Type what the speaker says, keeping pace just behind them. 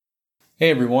Hey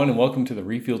everyone, and welcome to the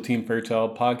Refuel Team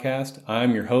Fairchild podcast.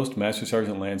 I'm your host, Master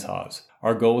Sergeant Lance Haas.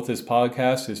 Our goal with this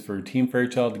podcast is for Team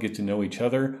Fairchild to get to know each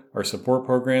other, our support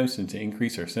programs, and to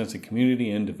increase our sense of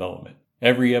community and development.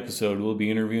 Every episode, we'll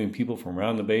be interviewing people from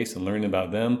around the base and learning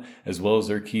about them, as well as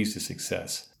their keys to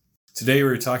success. Today,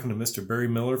 we're talking to Mr. Barry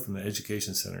Miller from the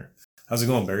Education Center. How's it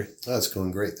going, Barry? Oh, it's going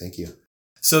great. Thank you.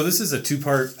 So this is a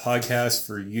two-part podcast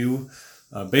for you.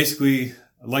 Basically,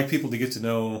 I'd like people to get to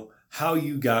know how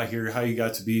you got here, how you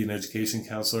got to be an education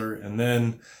counselor, and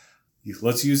then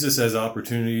let's use this as an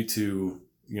opportunity to,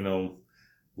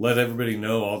 let everybody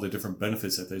know all the different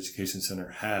benefits that the Education Center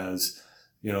has,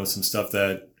 some stuff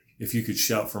that if you could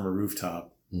shout from a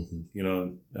rooftop,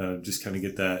 just kind of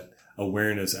get that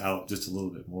awareness out just a little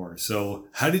bit more. So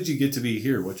how did you get to be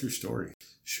here? What's your story?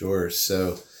 Sure.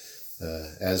 So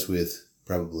as with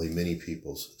probably many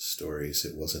people's stories,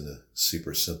 it wasn't a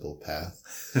super simple path.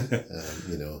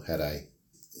 Had I,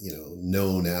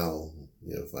 known now,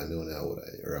 if I know now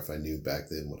if I knew back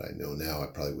then what I know now, I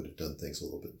probably would have done things a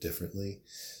little bit differently.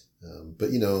 But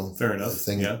fair enough.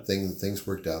 Things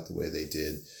worked out the way they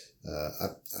did.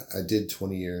 I did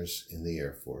 20 years in the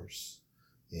Air Force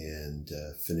and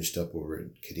finished up over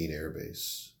at Kadena Air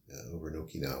Base over in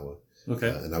Okinawa. Okay.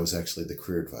 And I was actually the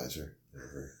career advisor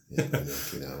over in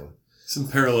Okinawa. Some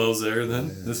parallels there then.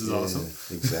 This is awesome.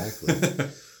 Exactly.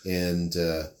 And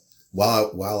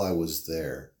while I was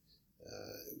there,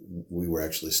 we were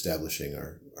actually establishing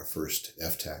our first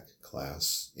FTAC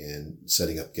class and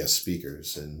setting up guest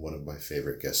speakers. And one of my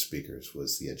favorite guest speakers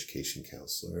was the education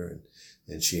counselor.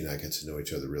 And she and I got to know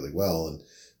each other really well. And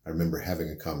I remember having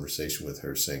a conversation with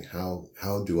her saying,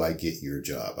 how do I get your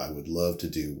job? I would love to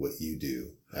do what you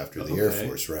do after the Air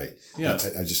Force, right? Yeah.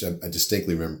 I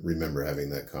distinctly remember having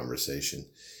that conversation.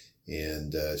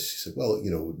 And she said, well, it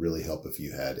would really help if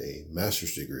you had a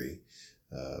master's degree,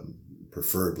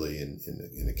 preferably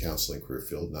in a counseling career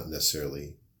field, not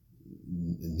necessarily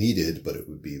needed, but it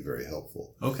would be very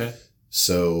helpful. Okay.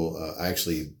 So I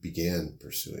actually began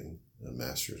pursuing a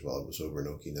master's while I was over in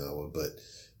Okinawa. But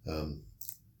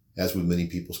as with many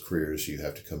people's careers, you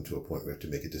have to come to a point where you have to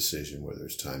make a decision whether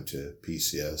it's time to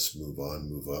PCS, move on,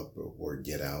 move up, or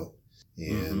get out.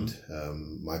 And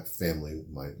my family,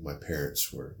 my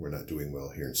parents were not doing well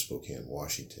here in Spokane,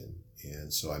 Washington.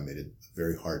 And so I made a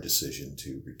very hard decision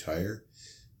to retire,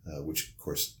 which of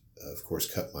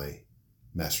course cut my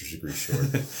master's degree short.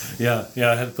 Yeah.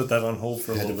 I had to put that on hold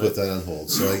for a little bit. I had to put that on hold.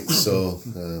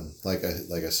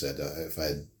 Like I said,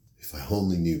 if I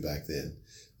only knew back then.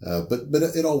 But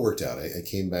it all worked out. I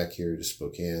came back here to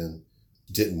Spokane.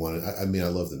 Didn't want to, I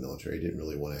love the military. Didn't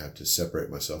really want to have to separate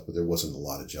myself, but there wasn't a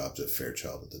lot of jobs at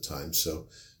Fairchild at the time. So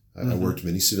I worked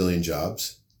many civilian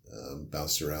jobs,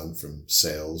 bounced around from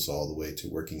sales all the way to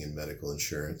working in medical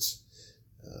insurance,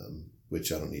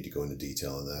 which I don't need to go into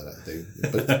detail on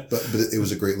that. But it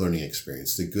was a great learning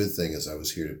experience. The good thing is I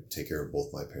was here to take care of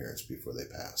both my parents before they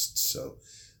passed. So,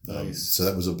 nice. So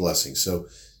that was a blessing. So,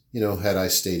 had I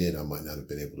stayed in, I might not have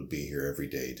been able to be here every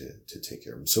day to take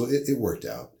care of them. So it worked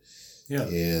out. Yeah.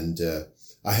 And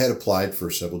I had applied for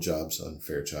several jobs on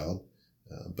Fairchild,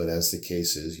 but as the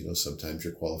case is, sometimes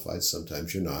you're qualified,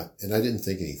 sometimes you're not. And I didn't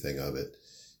think anything of it.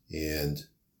 And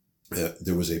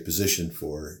there was a position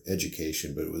for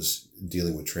education, but it was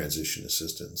dealing with transition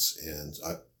assistance. And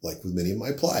I, like with many of them,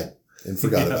 I applied and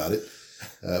forgot about it,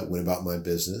 went about my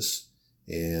business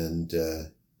and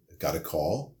got a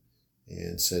call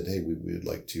and said, hey, we would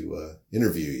like to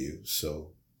interview you.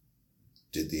 So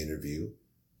did the interview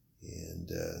and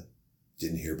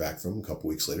didn't hear back from them a couple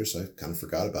weeks later. So I kind of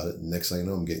forgot about it. And next thing I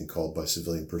know, I'm getting called by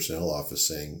civilian personnel office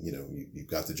saying, you've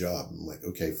got the job. I'm like,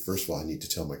 okay, first of all, I need to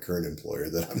tell my current employer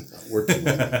that I'm not working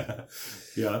with them.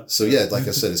 Yeah. So yeah, like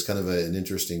I said, it's kind of an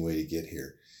interesting way to get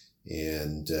here.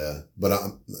 And, but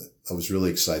I was really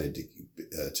excited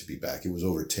to be back. It was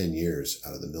over 10 years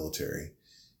out of the military.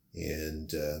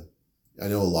 And, I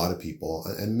know a lot of people,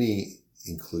 and me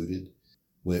included,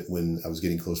 when I was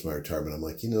getting close to my retirement, I'm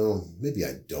like, maybe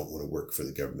I don't want to work for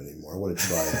the government anymore. I want to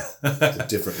try a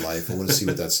different life. I want to see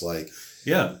what that's like.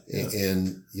 Yeah.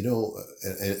 And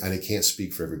I can't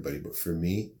speak for everybody, but for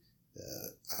me,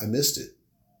 I missed it.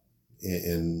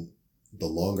 And the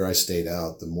longer I stayed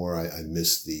out, the more I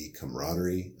missed the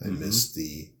camaraderie. I missed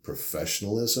the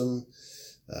professionalism.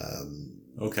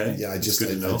 Okay. Yeah, I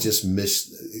just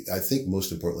missed, I think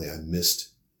most importantly, I missed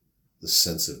the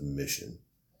sense of mission.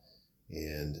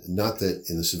 And not that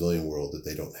in the civilian world that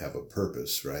they don't have a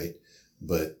purpose, right?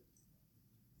 But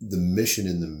the mission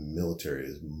in the military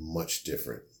is much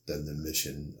different than the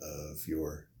mission of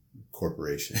your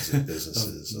corporations and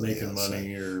businesses. Making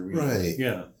money or... Right.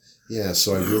 Yeah. Yeah,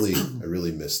 so I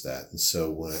really missed that. And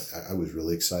so when I was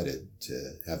really excited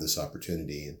to have this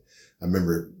opportunity. And I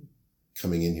remember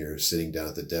coming in here, sitting down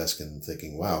at the desk and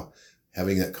thinking, wow,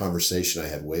 having that conversation I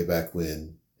had way back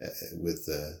when with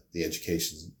the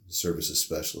education services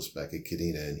specialist back at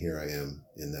Kadena, and here I am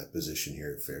in that position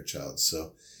here at Fairchild.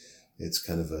 So it's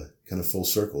kind of full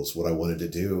circle. It's what I wanted to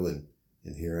do,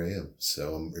 and here I am.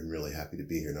 So I'm really happy to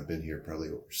be here, and I've been here probably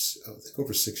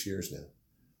over 6 years now.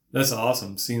 That's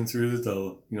awesome. Seeing through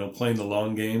playing the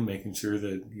long game, making sure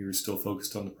that you're still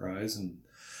focused on the prize. And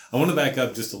I want to back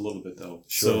up just a little bit though.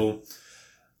 Sure. So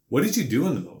what did you do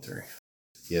in the military?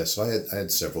 Yeah, so I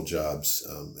had several jobs.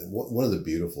 And one of the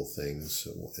beautiful things,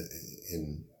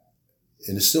 and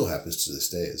it still happens to this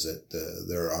day, is that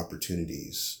there are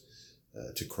opportunities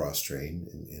to cross-train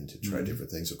and to try different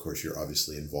things. Of course, you're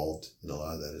obviously involved in a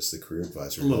lot of that as the career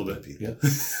advisor. A little bit, people.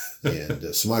 Yeah.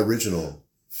 And so my original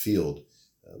field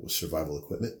was survival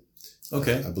equipment.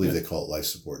 Okay. I believe they call it life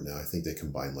support now. I think they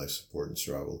combine life support and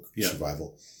survival.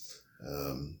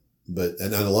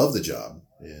 And I love the job.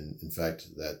 And in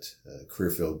fact, that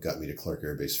career field got me to Clark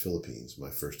Air Base, Philippines,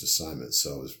 my first assignment.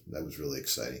 So that was really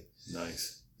exciting.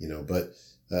 Nice. But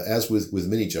as with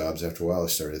many jobs, after a while, I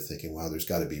started thinking, wow, there's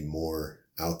got to be more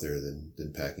out there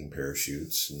than packing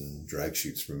parachutes and drag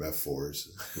chutes from F4s,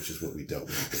 which is what we dealt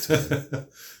with at the time.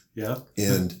 Yeah.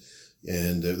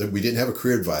 And we didn't have a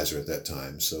career advisor at that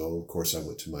time. So, of course, I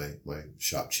went to my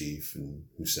shop chief, and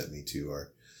who sent me to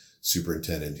our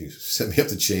superintendent, who sent me up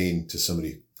the chain to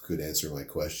somebody who could answer my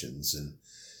questions.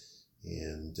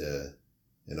 And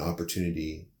an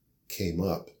opportunity came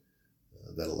up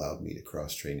that allowed me to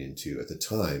cross-train into, at the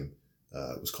time,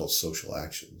 it was called Social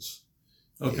Actions.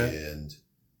 Okay. And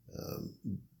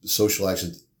Social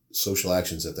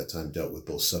Actions at that time dealt with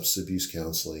both substance abuse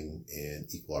counseling and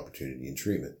equal opportunity and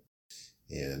treatment.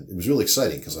 And it was really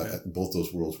exciting because both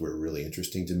those worlds were really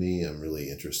interesting to me. I'm really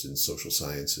interested in social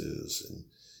sciences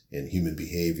and human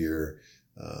behavior.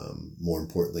 More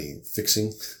importantly,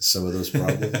 fixing some of those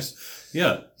problems.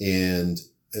 Yeah. And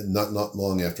not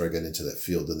long after I got into that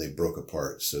field, then they broke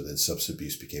apart. So then substance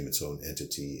abuse became its own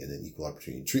entity, and then equal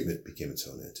opportunity and treatment became its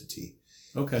own entity.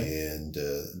 Okay. And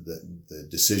the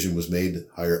decision was made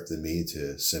higher up than me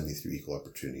to send me through equal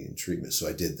opportunity and treatment. So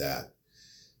I did that.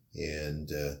 And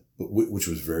which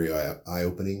was very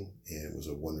eye-opening, and it was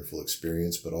a wonderful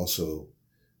experience, but also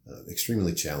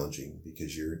extremely challenging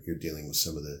because you're dealing with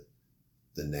some of the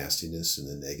nastiness and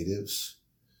the negatives.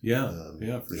 Yeah,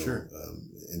 for sure.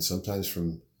 And sometimes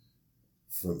from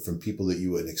people that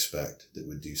you wouldn't expect that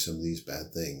would do some of these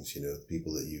bad things.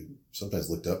 People that you sometimes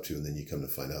looked up to, and then you come to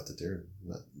find out that they're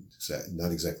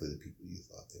not exactly the people you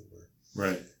thought they were.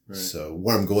 Right. So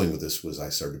where I'm going with this was I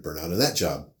started to burn out in that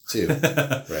job too.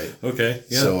 Right. Okay.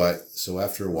 Yeah. So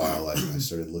after a while, I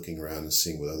started looking around and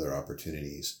seeing what other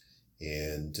opportunities.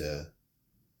 And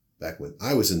back when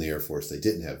I was in the Air Force, they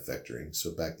didn't have vectoring.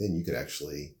 So back then you could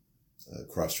actually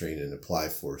cross-train and apply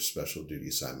for special duty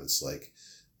assignments, like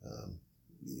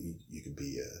you could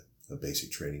be a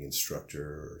basic training instructor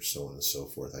or so on and so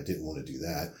forth. I didn't want to do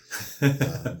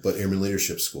that. But Airman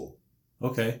Leadership School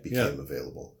became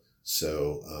available.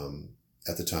 So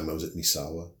at the time I was at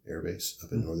Misawa Air Base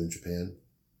up in northern Japan.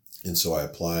 And so I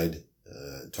applied,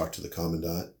 talked to the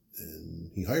commandant,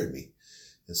 and he hired me.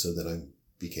 And so then I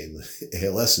became an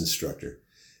ALS instructor.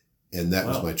 And that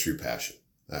was my true passion.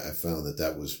 I found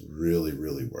that was really,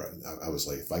 really where I was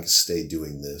like, if I could stay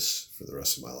doing this for the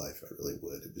rest of my life, I really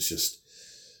would. It was just,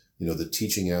 the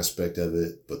teaching aspect of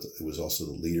it, but it was also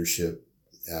the leadership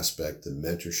aspect, the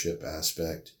mentorship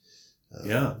aspect.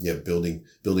 Building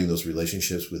those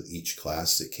relationships with each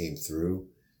class that came through,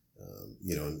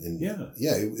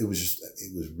 it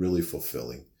was really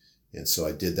fulfilling. And so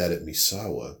I did that at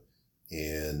Misawa,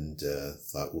 and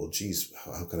thought, well, geez,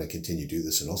 how can I continue to do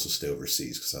this and also stay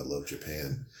overseas, because I love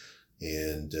Japan.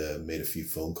 And made a few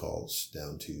phone calls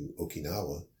down to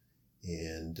Okinawa,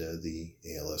 and the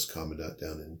ALS commandant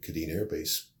down in Kadena Air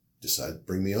Base decided to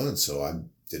bring me on. So I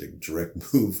did a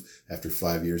direct move after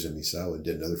 5 years in Misawa and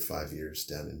did another 5 years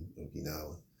down in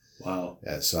Okinawa. Wow.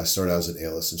 So I started out as an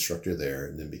ALS instructor there,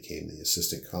 and then became the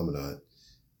assistant commandant.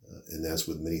 And that's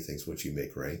with many things. Once you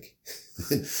make rank,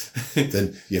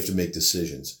 then you have to make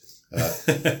decisions.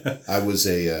 I was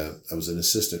an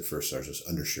assistant first sergeant,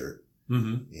 undershirt.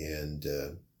 Mm-hmm. And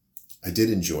I did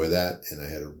enjoy that. And I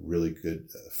had a really good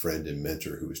friend and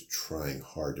mentor who was trying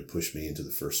hard to push me into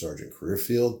the first sergeant career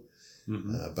field.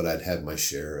 Mm-hmm. But I'd had my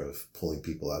share of pulling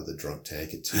people out of the drunk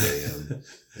tank at 2 a.m.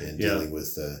 and dealing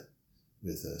with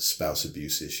spouse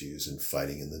abuse issues and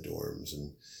fighting in the dorms.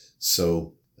 And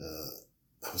so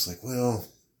I was like, well,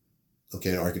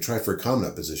 okay, or I could try for a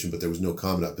Commandant position, but there was no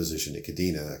Commandant position at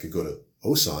Kadena. I could go to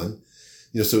OSAN.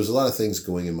 So there was a lot of things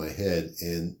going in my head,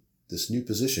 and this new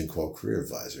position called career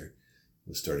advisor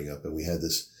was starting up, and we had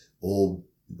this old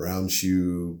brown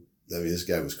shoe. I mean, this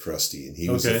guy was crusty, and he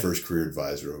was the first career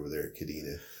advisor over there at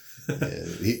Kadena.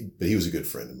 But he was a good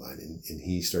friend of mine, and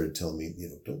he started telling me,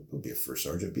 don't be a first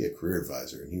sergeant, be a career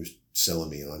advisor. And he was selling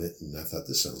me on it, and I thought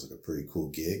this sounds like a pretty cool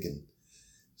gig, and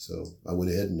so I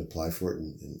went ahead and applied for it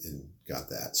and got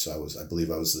that. So I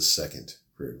believe I was the second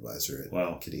career advisor at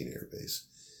Kadena Air Base,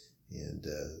 and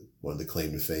one of the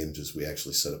claim to fame is we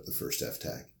actually set up the first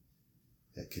FTAC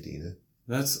at Kadena.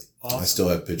 That's awesome. I still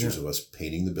have pictures of us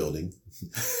painting the building.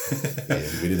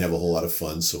 And we didn't have a whole lot of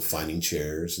fun, so finding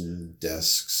chairs and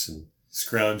desks and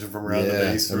scrounging from around the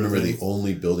base. I remember the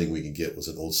only building we could get was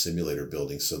an old simulator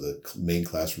building. So the main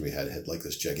classroom we had like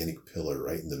this gigantic pillar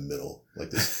right in the middle, like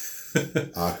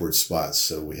this awkward spot.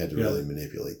 So we had to really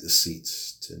manipulate the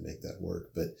seats to make that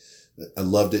work. But I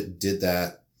loved it, did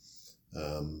that.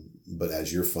 But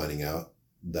as you're finding out,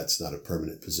 that's not a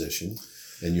permanent position.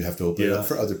 And you have to open it up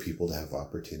for other people to have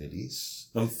opportunities.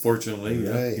 Unfortunately,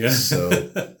 right. Yeah. So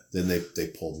then they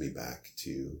pulled me back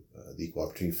to the Equal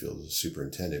Opportunity Field as a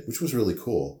superintendent, which was really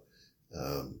cool.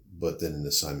 But then an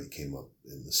assignment came up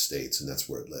in the States, and that's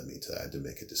where it led me to. I had to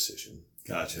make a decision.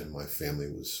 Gotcha. And my family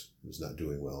was not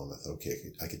doing well, and I thought, okay,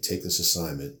 I could take this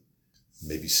assignment,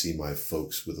 maybe see my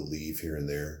folks with a leave here and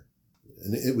there.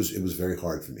 And it was very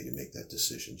hard for me to make that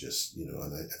decision. Just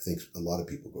and I think a lot of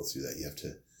people go through that. You have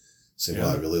to say, well,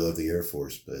 I really love the Air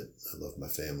Force, but I love my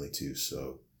family too.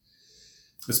 So,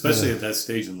 especially at that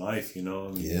stage in life, I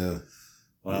mean,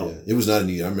 wow. Yeah. It was not an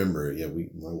easy. I remember,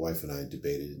 my wife and I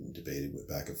debated, went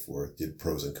back and forth, did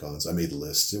pros and cons. I made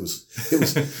lists. It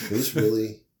was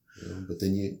really, but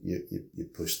then you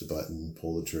push the button,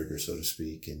 pull the trigger, so to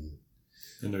speak, and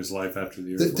there's life after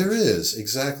the Air Force. There is,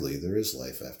 exactly. There is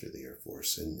life after the Air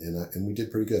Force. And we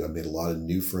did pretty good. I made a lot of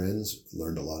new friends,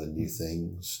 learned a lot of new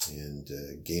things, and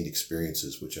gained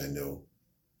experiences, which I know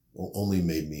only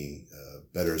made me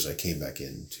better as I came back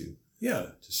in to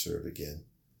serve again.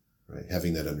 Right?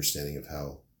 Having that understanding of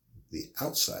how the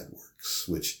outside works,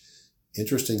 which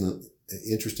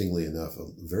interestingly enough,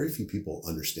 very few people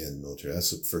understand the military. That's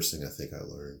the first thing I think I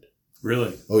learned.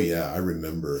 Really? Oh, yeah. I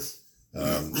remember...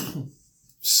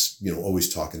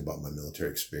 always talking about my military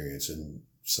experience, and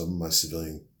some of my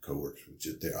civilian coworkers,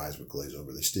 their eyes would glaze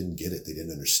over. They just didn't get it. They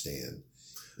didn't understand.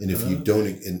 And if you don't,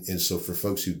 and so for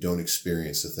folks who don't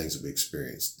experience the things that we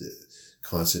experienced, the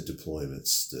constant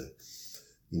deployments,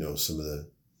 some of the,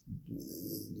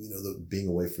 the being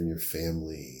away from your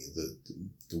family,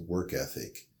 the work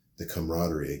ethic, the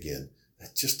camaraderie again,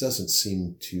 that just doesn't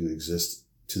seem to exist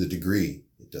to the degree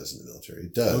it does in the military.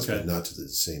 It does, but not to the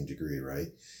same degree, right?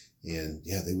 And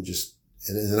they would just,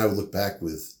 and then I would look back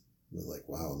with like,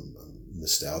 wow, I'm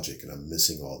nostalgic and I'm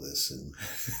missing all this. And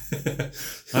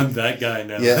I'm that guy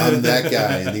now. Yeah, I'm that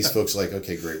guy. And these folks are like,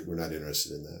 okay, great. We're not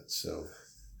interested in that. So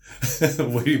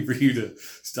waiting for you to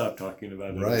stop talking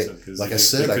about it. Right. Like I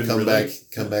said, I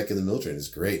come back in the military, and it's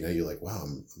great. Now you're like, wow,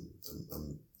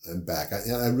 I'm back.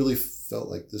 I really felt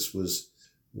like this was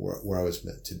where I was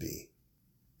meant to be.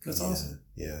 That's awesome.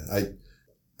 Yeah.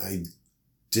 I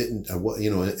didn't,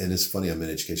 and it's funny, I'm in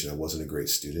education. I wasn't a great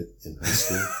student in high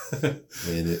school.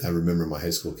 And I remember my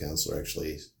high school counselor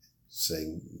actually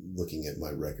saying, looking at my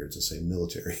records and saying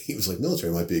military. He was like,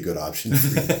 military might be a good option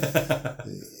for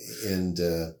you. And,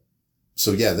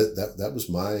 so that was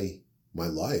my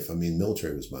life. I mean,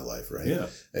 military was my life, right? Yeah.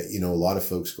 A lot of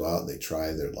folks go out and they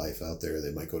try their life out there.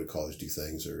 They might go to college, do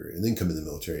things, and then come in the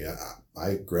military.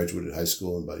 I graduated high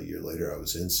school, and about a year later I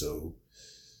was in. So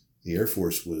the Air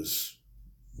Force was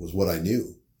what I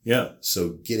knew. Yeah.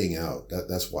 So getting out,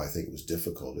 that's why I think it was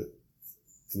difficult. It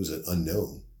was an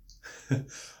unknown.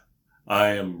 I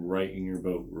am right in your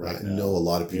boat right now. I know a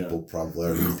lot of people probably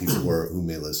are, people who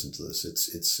may listen to this.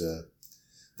 It's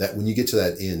that when you get to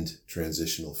that end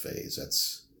transitional phase,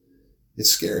 it's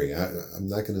scary. I'm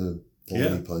not going to pull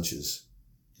any punches.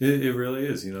 It really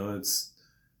is,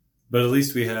 but at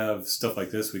least we have stuff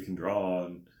like this we can draw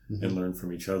on and learn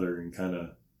from each other, and kind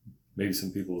of maybe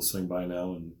some people will swing by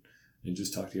now and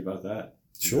just talk to you about that.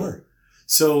 Sure.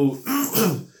 So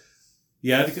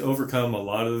you had to overcome a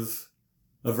lot of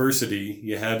adversity.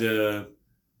 You had to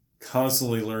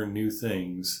constantly learn new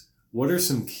things. What are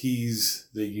some keys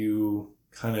that you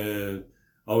kind of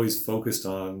always focused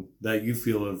on that you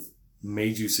feel have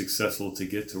made you successful to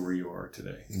get to where you are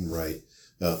today? Right.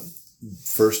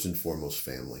 First and foremost,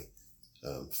 family.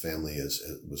 Family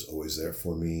was always there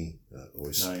for me,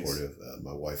 always supportive.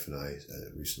 My wife and I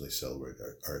recently celebrated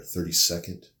our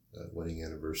 32nd wedding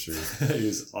anniversary. It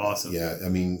was awesome. Yeah, I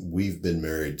mean, we've been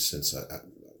married since I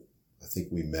think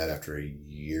we met after a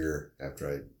year after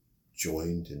I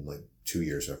joined, and like 2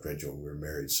 years after I joined, we were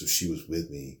married. So she was with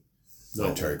me my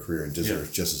entire career and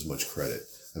deserves just as much credit.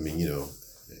 I mean,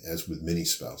 as with many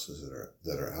spouses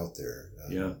that are out there.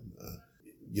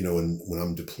 When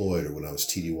I'm deployed or when I was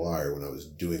TDY or when I was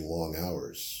doing long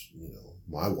hours,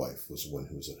 my wife was the one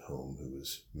who was at home, who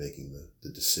was making the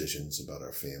decisions about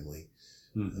our family,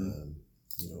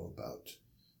 about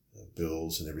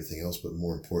bills and everything else. But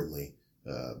more importantly,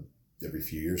 every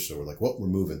few years, so we're like, well, we're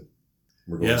moving.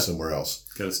 We're going somewhere else.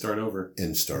 Got to start over.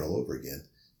 And start all over again.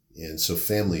 And so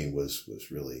family was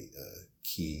really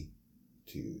key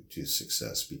to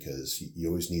success, because you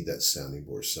always need that sounding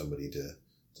board, somebody to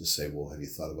say, well, have you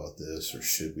thought about this, or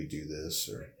should we do this,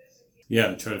 or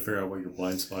try to figure out what your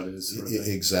blind spot is. Sort of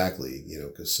exactly,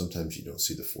 because sometimes you don't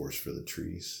see the forest for the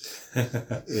trees.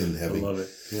 And I love it.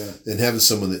 Yeah, and having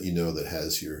someone that that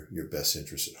has your best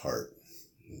interest at heart,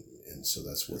 and so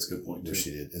that's a good point too.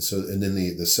 She did. And then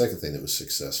the second thing that was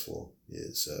successful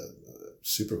is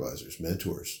supervisors,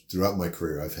 mentors. Throughout my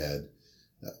career, I've had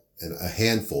and a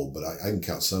handful, but I can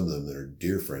count some of them that are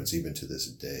dear friends even to this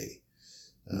day.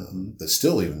 That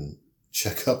still even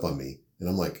check up on me. And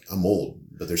I'm like, I'm old,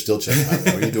 but they're still checking.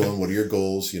 How are you doing? What are your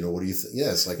goals? What do you think?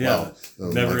 Yeah, it's like, wow,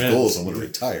 never my ends. goals, I want to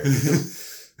retire.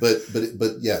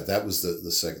 But yeah, that was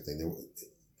the second thing. There were,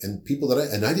 and people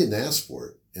that I didn't ask for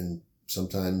it. And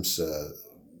sometimes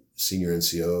senior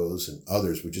NCOs and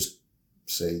others would just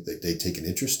say that they take an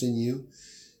interest in you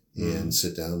and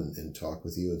sit down and talk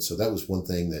with you. And so that was one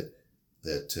thing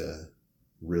that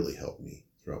really helped me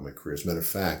throughout my career. As a matter of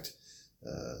fact,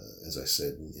 as I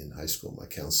said in high school, my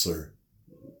counselor,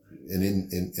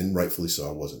 and rightfully so,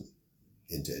 I wasn't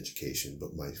into education,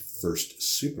 but my first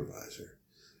supervisor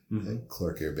at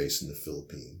Clark Air Base in the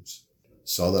Philippines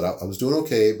saw that I was doing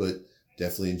okay, but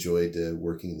definitely enjoyed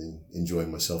working and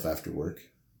enjoying myself after work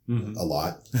a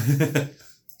lot.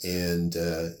 And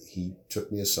he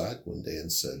took me aside one day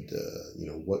and said,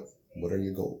 what are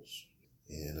your goals?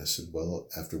 And I said, well,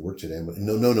 after work today,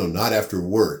 no, not after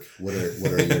work. What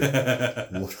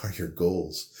are your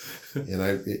goals? And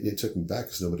it took me back,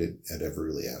 because nobody had ever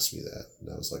really asked me that. And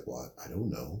I was like, well, I don't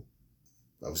know.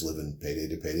 I was living payday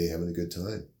to payday, having a good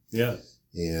time. Yeah.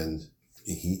 And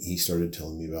he started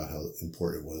telling me about how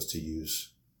important it was to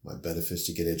use my benefits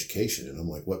to get education. And I'm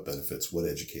like, what benefits? What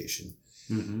education?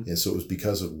 And so it was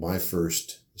because of my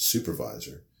first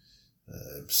supervisor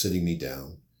sitting me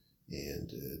down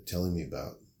and telling me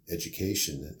about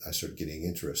education that I started getting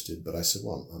interested. But I said,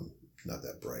 well, I'm not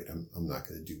that bright. I'm not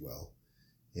going to do well.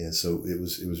 And so it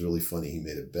was really funny. He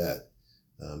made a bet.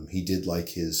 He did like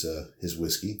his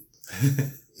whiskey.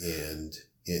 And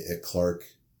at Clark,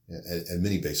 at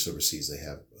many bases overseas, they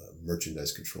have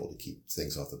merchandise control to keep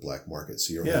things off the black market.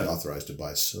 So you're only authorized to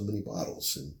buy so many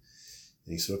bottles. And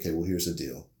he said, okay, well, here's the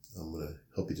deal. I'm going to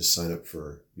help you to sign up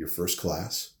for your first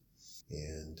class.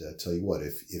 And tell you what,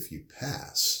 if you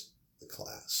pass the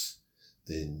class,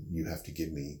 then you have to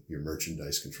give me your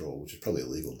merchandise control, which is probably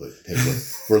illegal, but hey,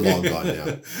 we're long gone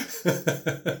now.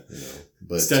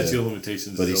 But statute of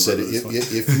limitations. But he said,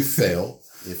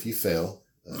 if you fail,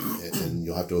 and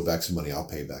you'll have to owe back some money, I'll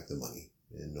pay back the money,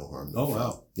 and no harm, no foul.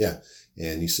 Wow. Yeah.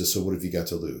 And he says, so what have you got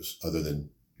to lose other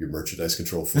than your merchandise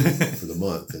control for the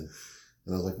month? And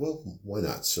I was like, well, why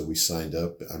not? So we signed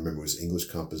up. I remember it was English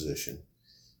composition.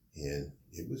 And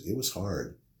it was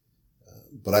hard,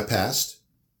 but I passed.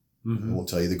 I won't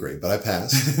tell you the grade, but I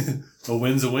passed. A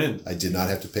win's a win. I did not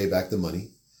have to pay back the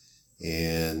money,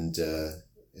 and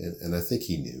I think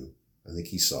he knew. I think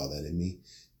he saw that in me,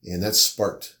 and that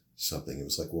sparked something. It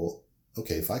was like, well,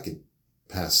 okay, if I could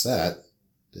pass that,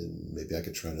 then maybe I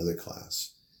could try another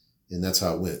class, and that's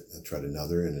how it went. I tried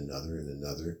another and another and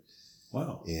another.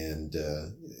 Wow! And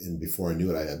before I knew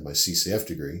it, I had my CCF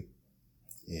degree.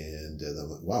 And I'm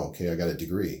like, wow, okay, I got a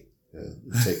degree.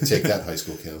 Take that, high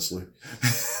school counselor.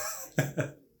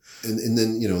 And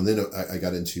then I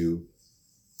got into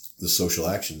the social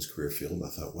actions career field, and I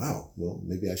thought, wow, well,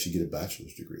 maybe I should get a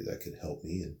bachelor's degree. That could help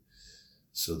me. And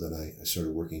so then I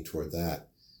started working toward that.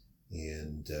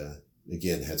 And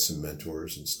again, had some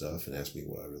mentors and stuff, and asked me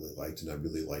what I really liked. And I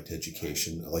really liked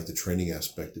education. I liked the training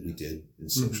aspect that we did in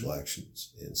social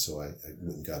actions. And so I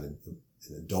went and got an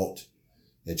adult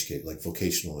educate, like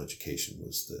vocational education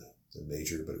was the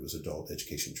major, but it was adult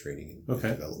education training and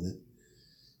development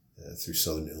through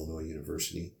Southern Illinois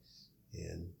University.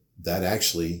 And that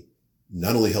actually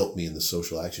not only helped me in the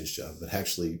social actions job, but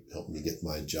actually helped me get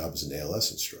my job as an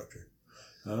ALS instructor.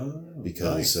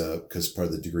 Because part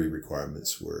of the degree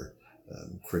requirements were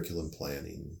curriculum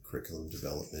planning, curriculum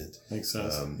development. Makes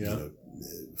sense.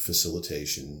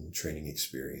 Facilitation, training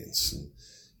experience,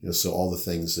 and so all the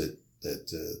things that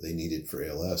they needed for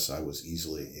ALS, I was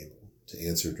easily able to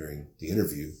answer during the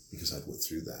interview because I went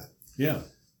through that. Yeah.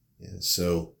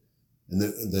 So, and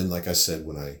then like I said,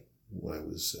 when I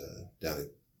was down at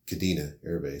Kadena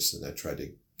Air Base, and I tried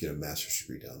to get a master's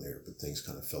degree down there, but things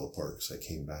kind of fell apart because I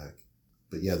came back.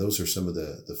 But yeah, those are some of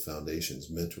the foundations,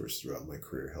 mentors throughout my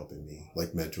career helping me,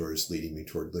 like mentors leading me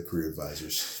toward the career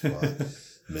advisor's spot,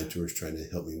 mentors trying to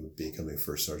help me with becoming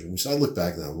first sergeant. So I look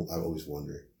back and I always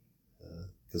wonder,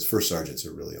 because first sergeant's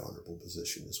a really honorable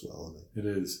position as well. And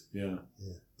it is, yeah.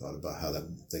 Thought about how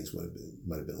things might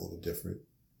have been a little different.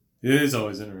 It is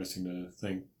always interesting to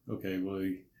think, okay, well,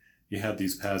 you had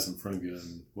these paths in front of you,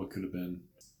 and what could have been,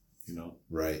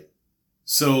 Right.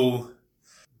 So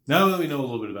now that we know a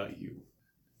little bit about you,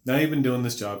 now you've been doing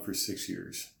this job for 6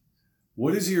 years,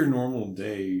 what does your normal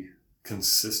day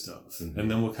consist of? Mm-hmm. And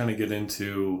then we'll kind of get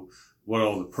into what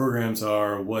all the programs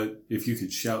are. What, if you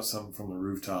could shout something from the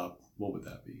rooftop, what would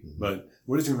that be? Mm-hmm. But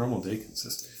what does your normal day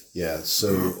consist of? Yeah.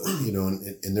 So,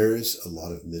 and there is a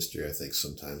lot of mystery, I think,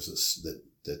 sometimes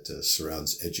that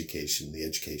surrounds education, the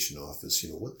education office.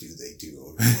 What do they do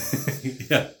over there?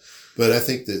 Yeah. But I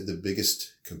think that the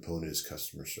biggest component is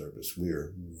customer service. We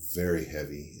are very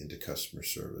heavy into customer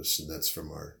service, and that's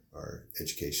from our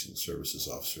education services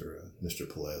officer, Mr.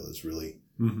 Palela, is really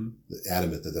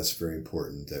adamant that that's very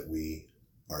important, that we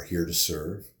are here to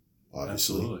serve,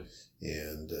 obviously. Absolutely.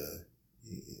 And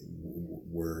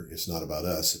it's not about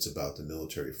us, it's about the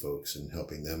military folks and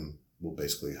helping them. Well,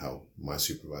 basically how my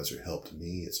supervisor helped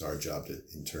me. It's our job to,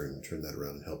 in turn, turn that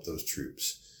around and help those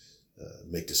troops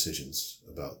make decisions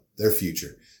about their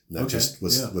future, not just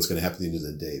what's going to happen at the end of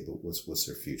the day, but what's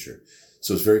their future.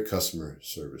 So it's very customer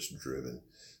service driven.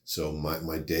 So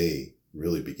my day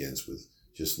really begins with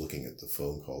just looking at the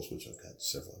phone calls, which I've got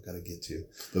several I've got to get to,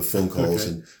 but phone calls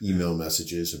and email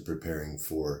messages, and preparing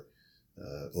for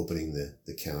opening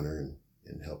the counter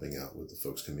and helping out with the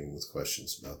folks coming with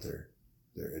questions about their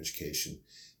education.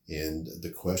 And the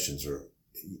questions are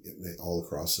all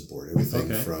across the board.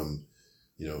 Everything from,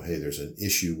 hey, there's an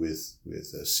issue with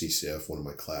CCF, one of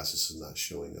my classes is not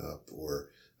showing up, or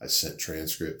I sent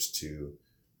transcripts to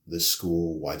this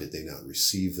school, why did they not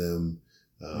receive them?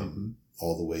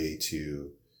 All the way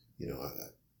to,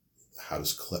 how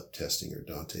does CLEP testing or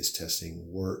Dante's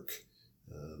testing work?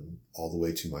 All the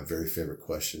way to my very favorite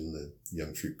question, the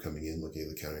young troop coming in, looking at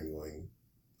the counter and going,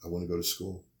 I want to go to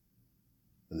school.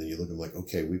 And then you look at them like,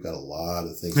 okay, we've got a lot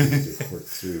of things we need to work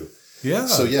through. Yeah.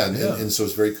 So and so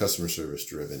it's very customer service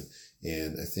driven.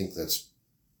 And I think that's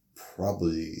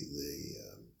probably the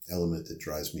element that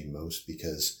drives me most,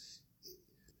 because,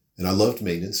 and I loved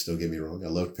maintenance, don't get me wrong. I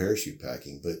loved parachute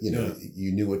packing, but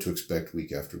you knew what to expect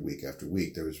week after week after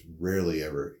week. There was rarely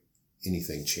ever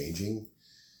anything changing.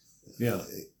 Yeah.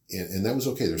 And that was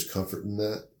okay. There's comfort in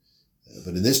that.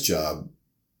 But in this job,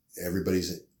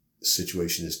 everybody's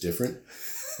situation is different.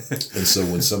 And so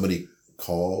when somebody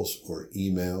calls or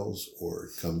emails or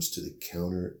comes to the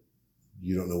counter,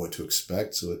 you don't know what to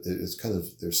expect. So it's kind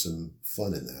of, there's some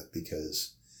fun in that,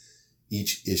 because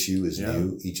each issue is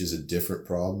new. Each is a different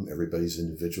problem. Everybody's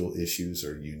individual issues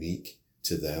are unique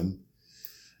to them.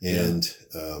 And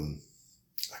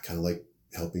I kind of like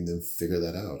helping them figure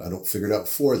that out. I don't figure it out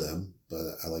for them, but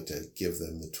I like to give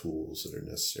them the tools that are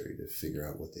necessary to figure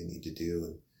out what they need to do.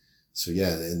 And so,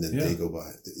 and then they go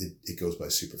by, it goes by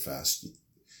super fast.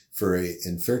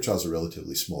 And Fairchild's a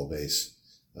relatively small base.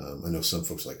 I know some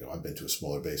folks are like, I've been to a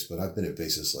smaller base, but I've been at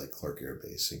bases like Clark Air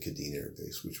Base and Kadena Air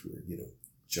Base, which were,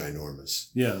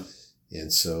 ginormous. Yeah.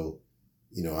 And so,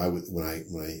 when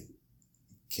I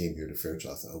came here to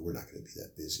Fairchild, I thought, we're not going to be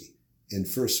that busy. And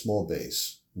for a small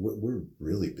base, we're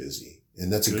really busy. And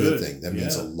that's a good thing. That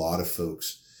means a lot of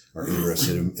folks are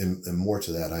interested. And more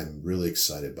to that, I'm really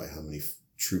excited by how many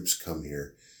troops come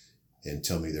here and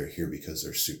tell me they're here because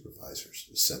their supervisors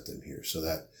sent them here. So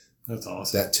that's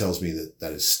awesome. That tells me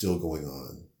that is still going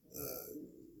on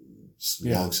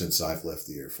long since I've left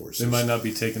the Air Force. They might not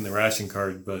be taking the ration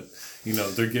card, but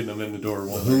they're getting them in the door.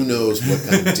 Who knows what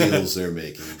kind of deals they're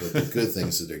making? But the good thing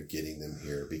is that they're getting them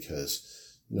here,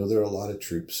 because there are a lot of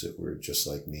troops that were just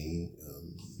like me,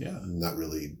 not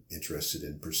really interested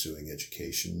in pursuing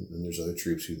education, and there's other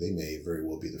troops who they may very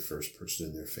well be the first person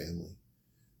in their family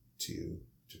to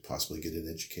possibly get an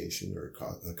education or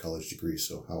a college degree.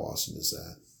 So how awesome is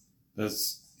that?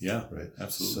 Right.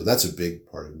 Absolutely. So that's a big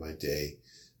part of my day.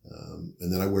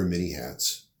 And then I wear many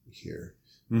hats here.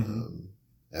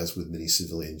 As with many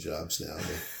civilian jobs now,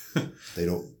 they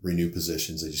don't renew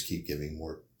positions. They just keep giving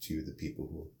more to the people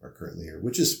who are currently here,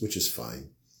 which is fine.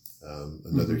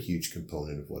 Another huge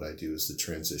component of what I do is the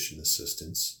transition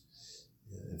assistance.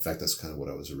 In fact, that's kind of what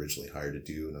I was originally hired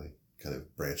to do, and I kind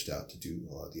of branched out to do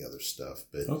a lot of the other stuff.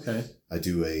 But I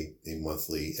do a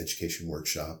monthly education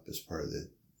workshop as part of the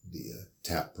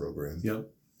TAP program.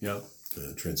 Yep.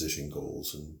 Transition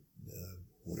goals and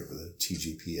whatever the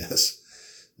TGPS.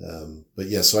 But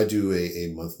yeah, so I do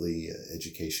a monthly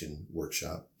education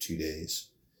workshop, 2 days.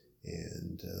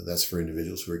 And that's for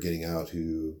individuals who are getting out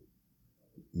who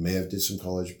may have did some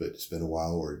college, but it's been a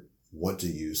while, or want to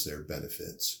use their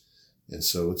benefits. And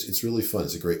so it's really fun.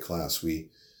 It's a great class. We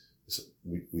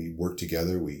work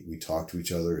together. We talk to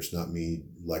each other. It's not me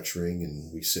lecturing,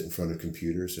 and we sit in front of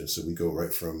computers. And so we go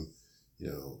right from,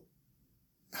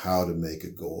 how to make a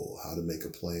goal, how to make a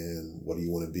plan, what do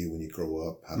you want to be when you grow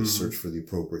up, how to search for the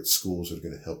appropriate schools that are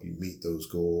going to help you meet those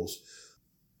goals,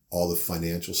 all the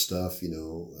financial stuff,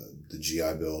 the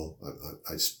GI Bill.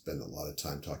 I spend a lot of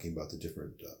time talking about the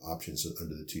different options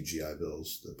under the 2 GI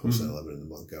Bills, the Post 9/11 and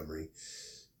the Montgomery,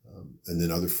 and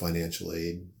then other financial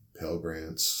aid, Pell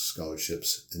Grants,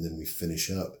 scholarships, and then we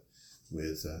finish up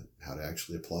with how to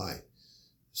actually apply,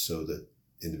 so that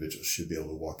individuals should be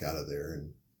able to walk out of there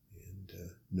and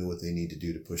know what they need to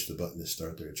do to push the button to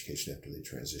start their education after they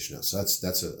transition out. So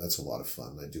that's a lot of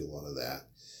fun. I do a lot of that.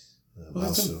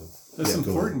 That's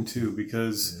important too,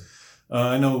 because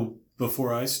I know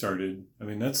before I started,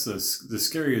 that's the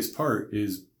scariest part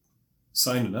is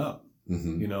signing up,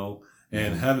 and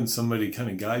having somebody kind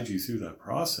of guide you through that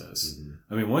process.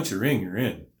 Once you're in, you're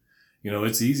in.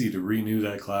 It's easy to renew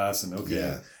that class and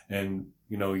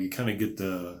you kind of get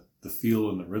the feel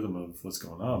and the rhythm of what's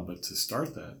going on, but to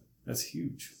start that's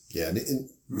huge. Yeah, and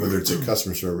whether it's at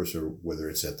customer service or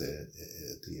whether it's at the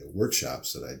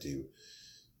workshops that I do,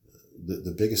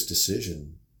 the biggest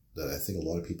decision that I think a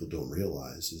lot of people don't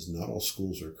realize is not all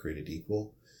schools are created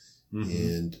equal.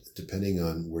 And depending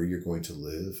on where you're going to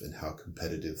live and how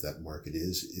competitive that market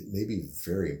is, it may be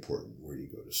very important where you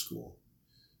go to school.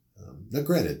 Now,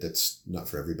 granted, that's not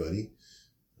for everybody.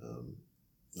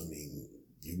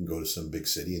 You can go to some big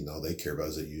city and all they care about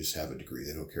is that you just have a degree.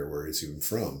 They don't care where it's even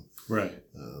from. Right.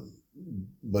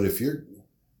 But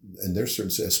and there's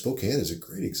certain, Spokane is a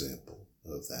great example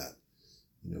of that.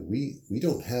 We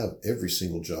don't have every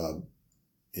single job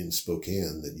in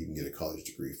Spokane that you can get a college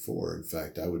degree for. In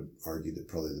fact, I would argue that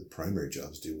probably the primary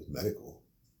jobs deal with medical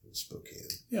in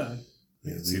Spokane. Yeah.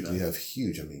 We have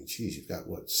huge, you've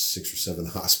got 6 or 7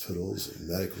 hospitals and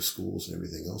medical schools and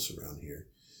everything else around here.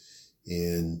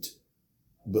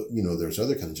 But there's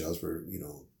other kind of jobs where,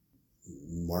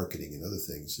 marketing and other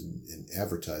things and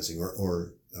advertising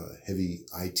or heavy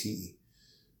IT.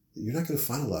 You're not going to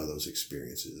find a lot of those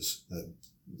experiences.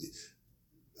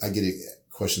 I get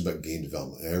questions about game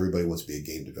development. Everybody wants to be a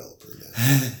game developer now.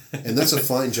 And that's a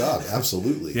fine job.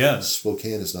 Absolutely. Yeah.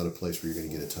 Spokane is not a place where you're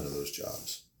going to get a ton of those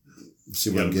jobs. See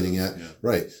what I'm getting at? Yeah.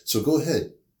 Right. So go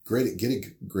ahead. Get a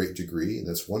great degree, and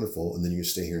that's wonderful. And then you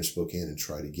stay here in Spokane and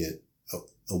try to get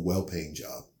a well-paying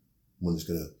job, one that's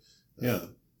going to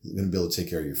be able to take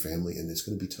care of your family, and it's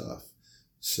going to be tough.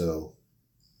 So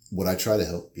what I try to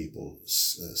help people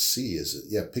see is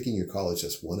that, picking your college,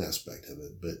 that's one aspect of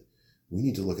it, but we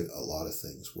need to look at a lot of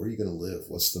things. Where are you going to live?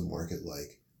 What's the market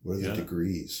like? What are the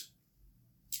degrees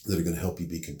that are going to help you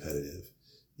be competitive?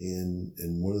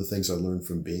 And one of the things I learned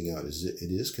from being out is it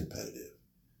is competitive.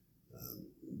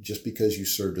 Just because you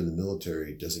served in the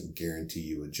military doesn't guarantee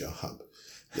you a job.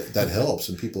 That helps,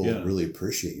 and people really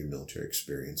appreciate your military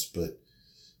experience, but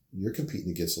you're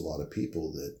competing against a lot of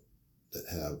people that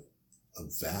have a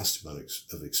vast amount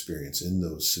of experience in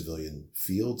those civilian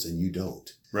fields, and you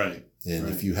don't. Right. And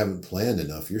if you haven't planned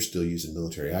enough, you're still using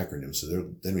military acronyms, so they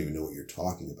don't even know what you're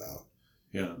talking about.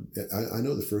 Yeah. I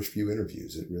know the first few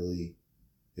interviews, it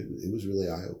was really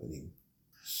eye-opening.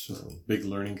 So big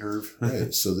learning curve.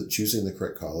 Right. So that choosing the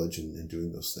correct college and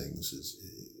doing those things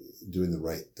doing the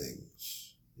right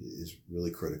things is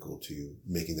really critical to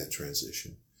making that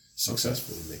transition,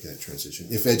 successfully making that transition,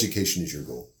 if education is your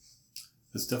goal.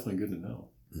 That's definitely good to know.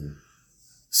 Mm.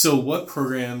 So what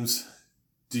programs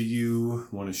do you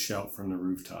want to shout from the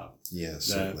rooftop? Yeah,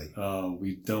 certainly.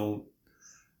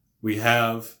 We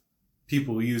have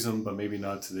people use them, but maybe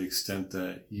not to the extent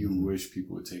that you wish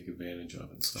people would take advantage of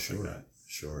and stuff like that.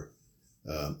 Sure.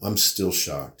 I'm still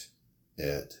shocked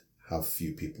at how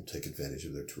few people take advantage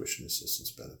of their tuition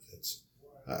assistance benefits.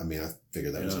 I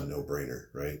figured that was a no-brainer,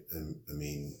 right?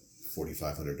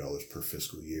 $4,500 per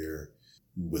fiscal year.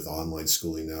 With online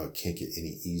schooling now, it can't get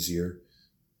any easier.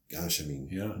 Gosh,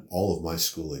 all of my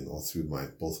schooling, all through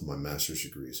both of my master's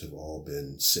degrees have all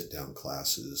been sit-down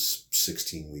classes,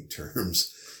 16-week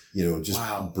terms. just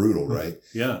wow. brutal, right?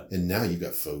 Yeah. And now you've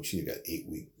got folks, you've got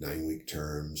 8-week, 9-week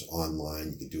terms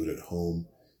online. You can do it at home.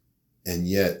 And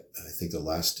yet, I think the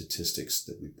last statistics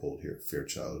that we pulled here at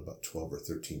Fairchild, about 12 or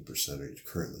 13%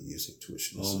 are currently using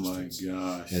tuition assistance. Oh my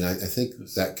gosh. And I think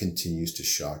that continues to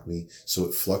shock me. So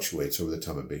it fluctuates over the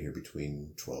time I've been here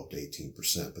between 12 to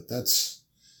 18%. But that's,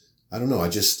 I don't know.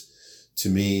 To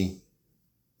me,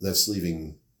 that's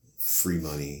leaving free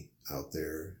money out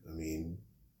there. I mean,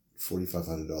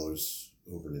 $4,500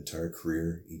 over an entire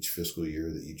career each fiscal year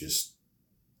that you just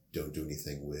don't do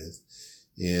anything with.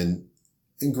 And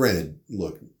granted,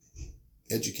 look,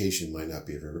 education might not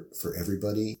be for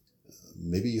everybody.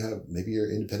 Maybe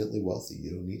you're independently wealthy.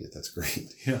 You don't need it. That's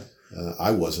great. Yeah. I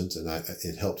wasn't, and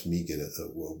it helped me get a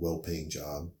well-paying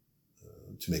job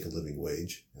to make a living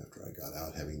wage after I got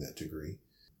out having that degree.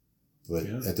 But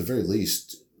at the very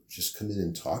least, just come in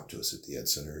and talk to us at the Ed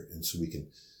Center, and so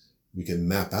we can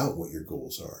map out what your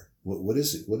goals are. What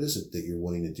is it that you're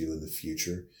wanting to do in the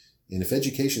future? And if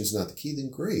education is not the key,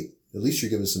 then great. At least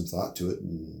you're giving some thought to it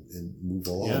and move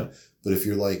along. Yeah. But if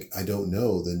you're like, I don't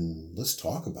know, then let's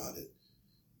talk about it.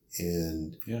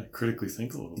 And critically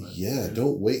think a little bit. Yeah,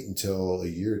 don't wait until a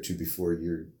year or two before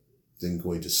you're then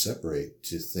going to separate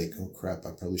to think, oh crap,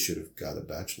 I probably should have got a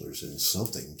bachelor's in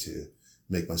something to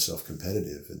make myself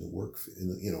competitive in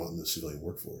the civilian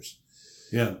workforce.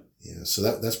 Yeah. Yeah. So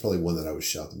that's probably one that I would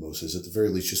shout the most is at the very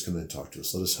least, just come in and talk to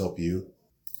us. Let us help you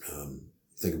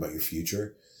think about your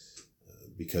future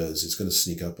because it's going to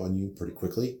sneak up on you pretty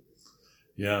quickly.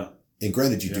 Yeah. And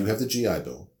granted, you do have the GI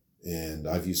Bill, and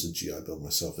I've used the GI Bill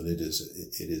myself, and it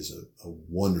is a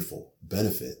wonderful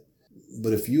benefit.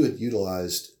 But if you had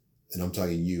utilized, and I'm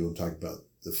talking about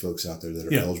the folks out there that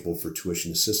are eligible for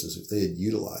tuition assistance, if they had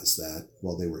utilized that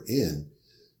while they were in,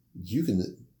 you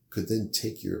could then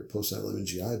take your post-9/11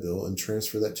 GI Bill and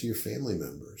transfer that to your family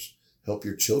members, help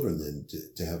your children then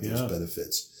to have those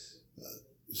benefits.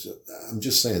 So I'm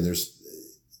just saying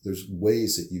there's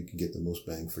ways that you can get the most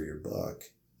bang for your buck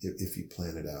if you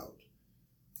plan it out.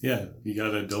 Yeah, you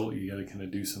got to kind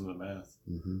of do some of the math.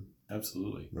 Mm-hmm.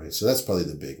 Absolutely. Right. So that's probably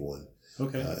the big one.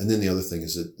 Okay. And then the other thing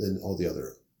is that then all the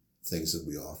other things that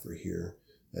we offer here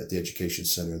at the Education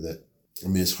Center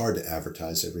it's hard to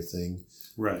advertise everything.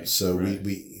 Right. So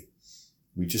we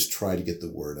just try to get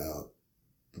the word out,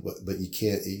 but you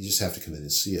just have to come in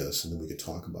and see us and then we could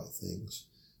talk about things.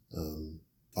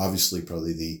 Obviously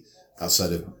probably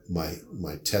outside of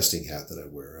my testing hat that I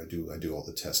wear, I do all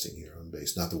the testing here on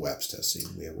base, not the WAPS testing.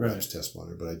 We have a WAPS test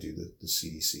monitor, but I do the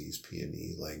CDCs,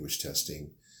 PME, language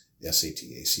testing, SAT,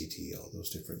 ACT, all those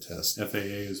different tests.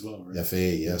 FAA as well, right?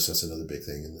 FAA, yes, that's another big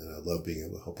thing. And I love being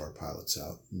able to help our pilots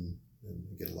out and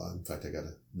get a lot. In fact, I got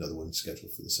another one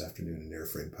scheduled for this afternoon, an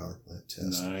airframe power plant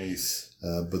test. Nice.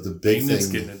 But the big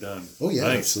thing, getting it done. Oh yeah,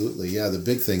 nice. Absolutely. Yeah. The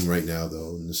big thing right now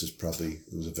though, and it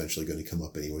was eventually going to come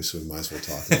up anyway, so we might as well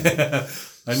talk about it.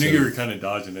 I knew you were kind of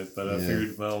dodging it, but I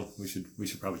figured, we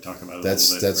should probably talk about it a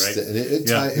little bit, right? And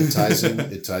it ties in.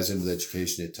 It ties in with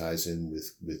education. It ties in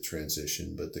with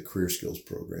transition. But the Career Skills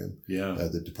Program,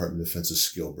 the Department of Defense's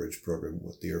Skill Bridge program,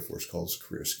 what the Air Force calls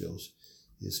Career Skills,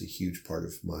 is a huge part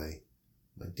of my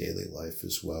daily life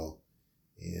as well.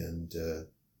 And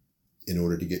in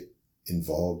order to get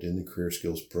involved in the Career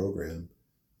Skills Program,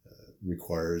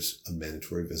 requires a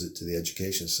mandatory visit to the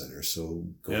Education Center. So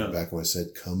going back when I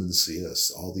said, come and see us,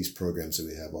 all these programs that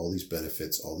we have, all these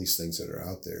benefits, all these things that are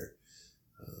out there,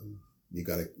 you've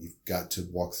got to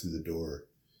walk through the door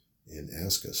and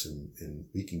ask us, and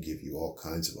we can give you all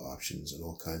kinds of options and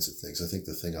all kinds of things. I think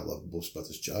the thing I love most about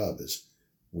this job is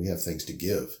we have things to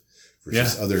give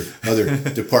versus other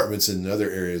departments in other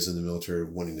areas in the military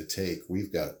wanting to take. We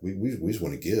just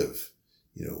want to give,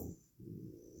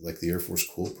 like the Air Force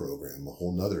Cool program, a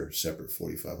whole nother separate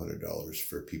 $4,500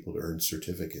 for people to earn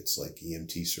certificates like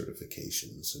EMT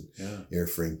certifications and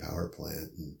airframe power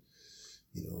plant and,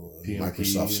 PMP,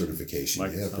 Microsoft certification,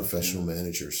 professional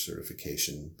manager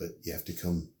certification, but you have to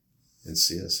come and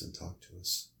see us and talk to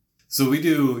us. So we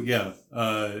do,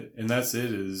 and that's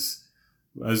it is,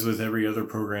 as with every other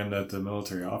program that the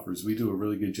military offers, we do a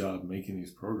really good job making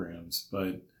these programs,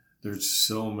 but there's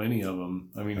so many of them.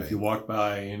 I mean, if you walk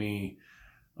by any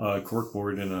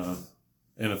corkboard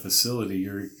in a facility,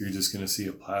 you're just going to see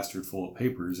it plastered full of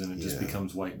papers, and it just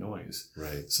becomes white noise.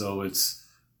 Right. So it's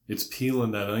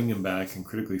peeling that onion back and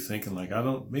critically thinking like,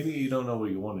 maybe you don't know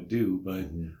what you want to do, but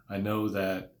I know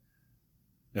that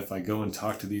if I go and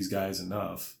talk to these guys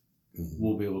enough,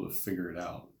 we'll be able to figure it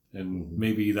out. And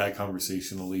maybe that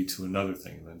conversation will lead to another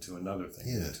thing, and then to another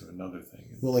thing, and then to another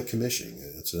thing. Well, like commissioning,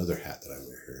 that's another hat that I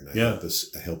wear here. And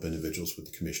I help individuals with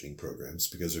the commissioning programs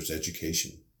because there's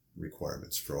education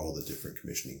requirements for all the different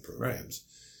commissioning programs.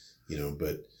 Right.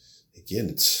 But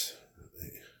again,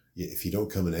 if you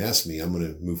don't come and ask me, I'm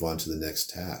going to move on to the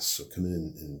next task. So come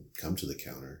in and come to the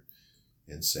counter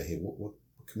and say, hey, what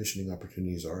commissioning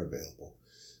opportunities are available?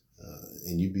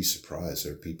 And you'd be surprised.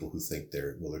 There are people who think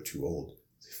they're too old.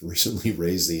 They've recently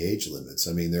raised the age limits.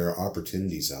 I mean, there are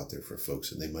opportunities out there for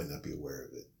folks and they might not be aware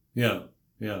of it. Yeah.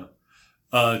 Yeah.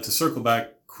 To circle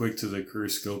back quick to the Career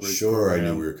Skill Bridge program, I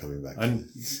knew we were coming back.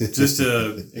 Just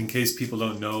in case people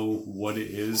don't know what it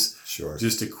is, sure.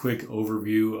 Just a quick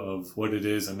overview of what it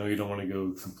is. I know you don't want to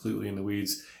go completely in the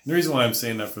weeds. And the reason why I'm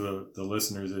saying that for the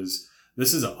listeners is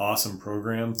this is an awesome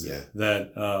program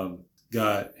that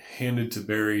got handed to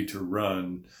Barry to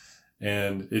run.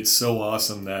 And it's so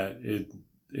awesome that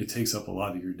it takes up a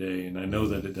lot of your day. And I know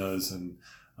that it does. And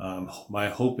my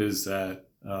hope is that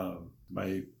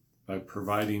by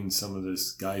providing some of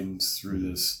this guidance through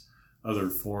this other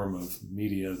form of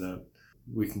media that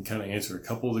we can kind of answer a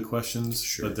couple of the questions.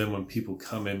 Sure. But then when people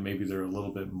come in, maybe they're a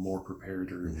little bit more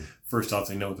prepared or first off,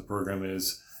 they know what the program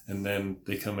is. And then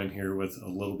they come in here with a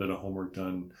little bit of homework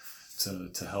done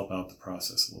to help out the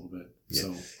process a little bit. Yeah. So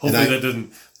hopefully that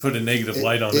doesn't put a negative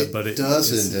light on it, but it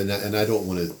doesn't. And I don't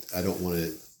want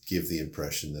to give the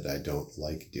impression that I don't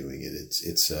like doing it.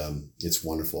 It's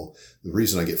wonderful. The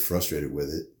reason I get frustrated with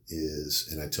it is,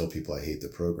 and I tell people I hate the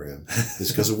program, is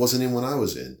because it wasn't in when I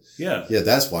was in. Yeah. Yeah,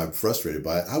 that's why I'm frustrated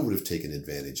by it. I would have taken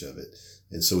advantage of it.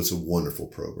 And so it's a wonderful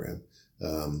program.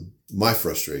 My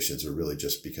frustrations are really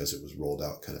just because it was rolled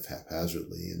out kind of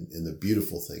haphazardly. And the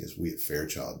beautiful thing is we at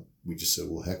Fairchild, we just said,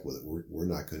 well, heck with it. We're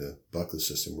not going to buck the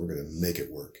system. We're going to make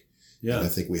it work. Yeah. And I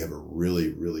think we have a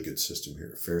really, really good system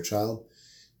here at Fairchild.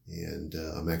 And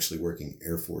I'm actually working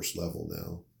Air Force level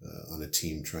now on a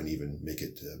team trying to even make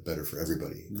it better for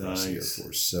everybody across the Air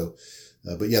Force. So,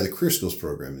 but yeah, the Career Skills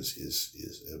program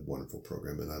is a wonderful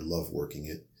program, and I love working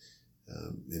it.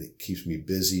 And it keeps me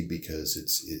busy because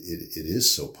it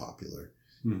is so popular,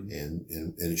 and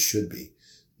it should be.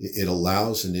 It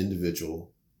allows an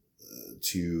individual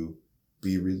to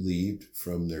be relieved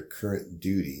from their current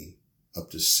duty up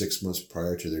to 6 months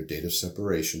prior to their date of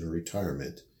separation or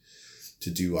retirement, to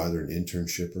do either an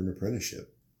internship or an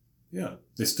apprenticeship. Yeah.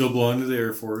 They still belong to the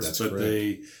Air Force, That's but correct.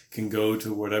 They can go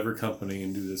to whatever company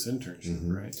and do this internship,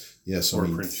 right? Yes. Or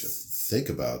apprenticeship. Think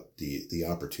about the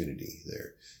opportunity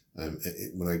there.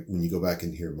 When you go back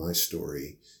and hear my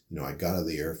story, I got out of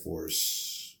the Air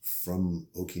Force from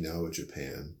Okinawa,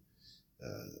 Japan,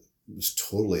 was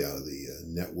totally out of the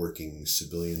networking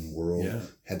civilian world,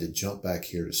 had to jump back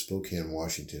here to Spokane,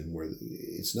 Washington, where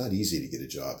it's not easy to get a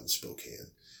job in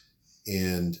Spokane.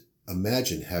 And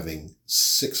imagine having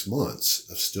 6 months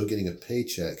of still getting a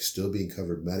paycheck, still being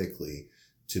covered medically,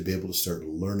 to be able to start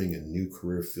learning a new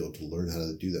career field, to learn how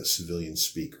to do that civilian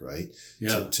speak, right?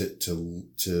 Yeah.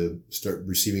 To start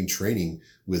receiving training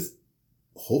with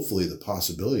hopefully the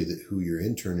possibility that who you're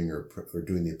interning or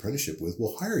doing the apprenticeship with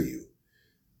will hire you.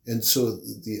 And so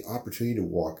the opportunity to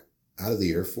walk out of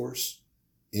the Air Force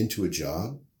into a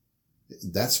job,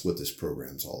 that's what this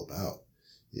program's all about,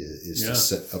 is to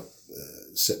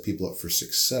set people up for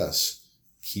success,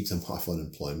 keep them off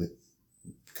unemployment,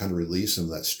 kind of relieve some of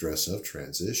that stress of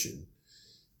transition.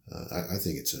 I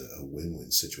think it's a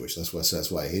win-win situation.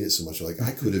 That's why I hate it so much. Like,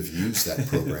 I could have used that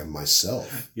program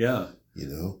myself. Yeah.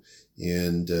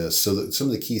 And so some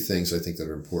of the key things I think that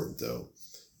are important, though,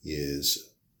 is,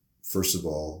 first of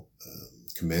all,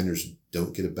 commanders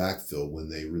don't get a backfill when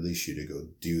they release you to go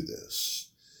do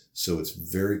this. So it's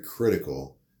very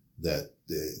critical that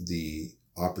the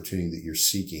opportunity that you're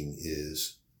seeking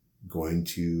is going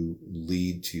to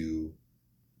lead to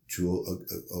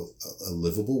a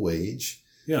livable wage,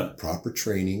 proper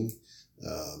training.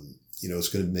 It's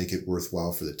going to make it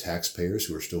worthwhile for the taxpayers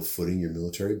who are still footing your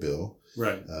military bill.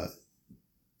 Right.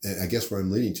 And I guess where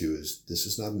I'm leading to is this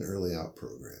is not an early out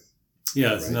program.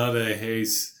 Yeah, it's not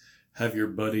have your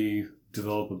buddy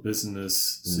develop a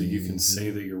business so you can say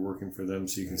that you're working for them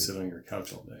so you can sit on your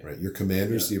couch all day. Right. Your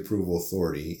commander is the approval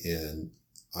authority, and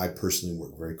I personally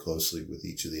work very closely with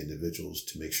each of the individuals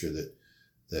to make sure that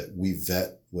we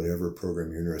vet whatever program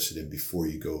you're interested in before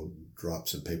you go drop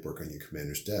some paperwork on your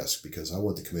commander's desk, because I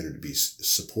want the commander to be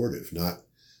supportive, not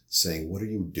saying, what are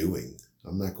you doing?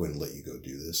 I'm not going to let you go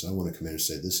do this. I want a commander to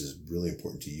say, this is really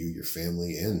important to you, your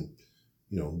family, and,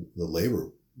 the labor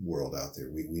world out there.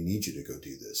 We need you to go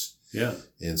do this. Yeah.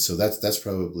 And so that's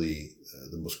probably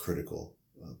the most critical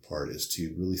part, is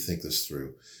to really think this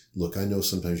through. Look, I know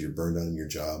sometimes you're burned out in your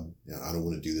job. I don't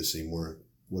want to do this anymore.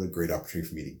 What a great opportunity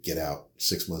for me to get out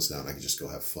 6 months now and I can just go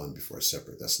have fun before I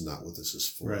separate. That's not what this is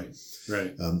for. Right.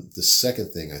 The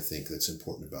second thing I think that's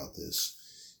important about this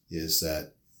is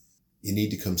that you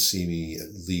need to come see me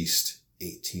at least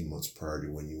 18 months prior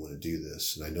to when you want to do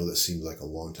this. And I know that seems like a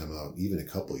long time out, even a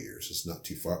couple of years. It's not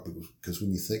too far, because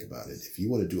when you think about it, if you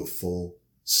want to do a full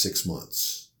 6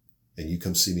 months and you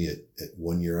come see me at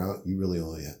 1 year out, you really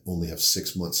only have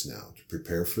 6 months now to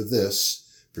prepare for this,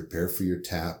 prepare for your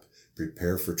TAP,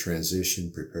 prepare for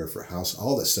transition, prepare for house,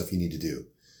 all that stuff you need to do.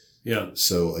 Yeah.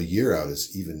 So a year out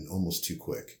is even almost too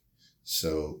quick.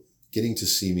 So getting to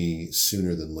see me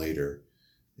sooner than later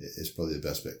is probably the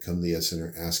best bet. Come to the Ed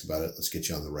Center, ask about it. Let's get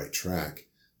you on the right track.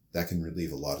 That can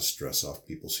relieve a lot of stress off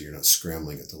people, so you're not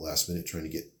scrambling at the last minute trying to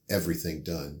get everything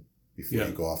done before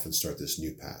you go off and start this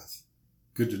new path.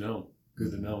 Good to know.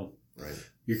 Good to know. Right.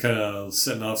 You're kind of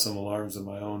setting off some alarms in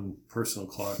my own personal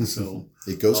clock, so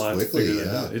it goes quickly.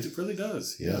 It really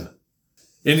does. Yeah.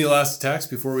 Any last attacks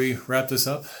before we wrap this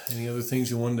up? Any other things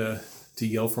you wanted to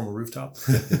yell from a rooftop?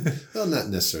 Well, not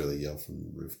necessarily yell from the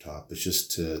rooftop. It's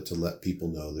just to let people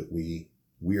know that we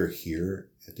are here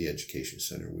at the Education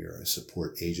Center. We are a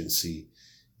support agency,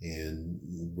 and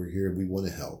we're here. We want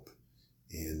to help,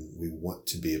 and we want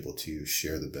to be able to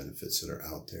share the benefits that are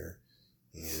out there.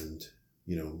 And,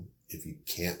 if you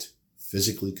can't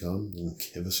physically come, then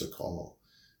give us a call.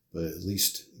 But at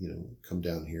least, come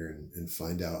down here and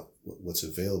find out what's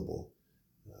available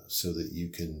so that you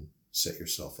can set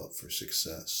yourself up for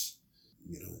success.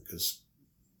 Because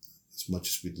as much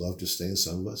as we'd love to stay in,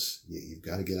 some of us, you've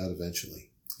got to get out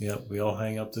eventually. Yeah, we all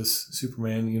hang up this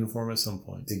Superman uniform at some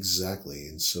point. Exactly.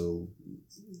 And so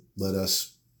let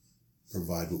us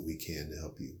provide what we can to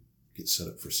help you get set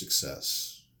up for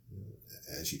success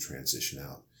as you transition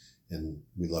out. And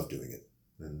we love doing it,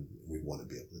 and we want to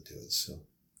be able to do it. So,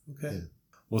 okay. Yeah.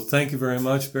 Well, thank you very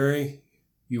much, Barry.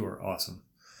 You are awesome.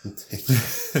 Thank you.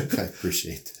 I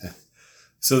appreciate that.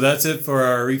 So that's it for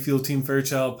our Refuel Team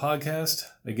Fairchild podcast.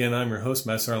 Again, I'm your host,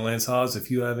 Master Sergeant Lance Hawes. If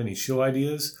you have any show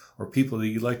ideas or people that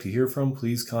you'd like to hear from,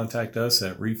 please contact us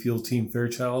at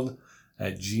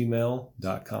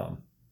refuelteamfairchild@gmail.com.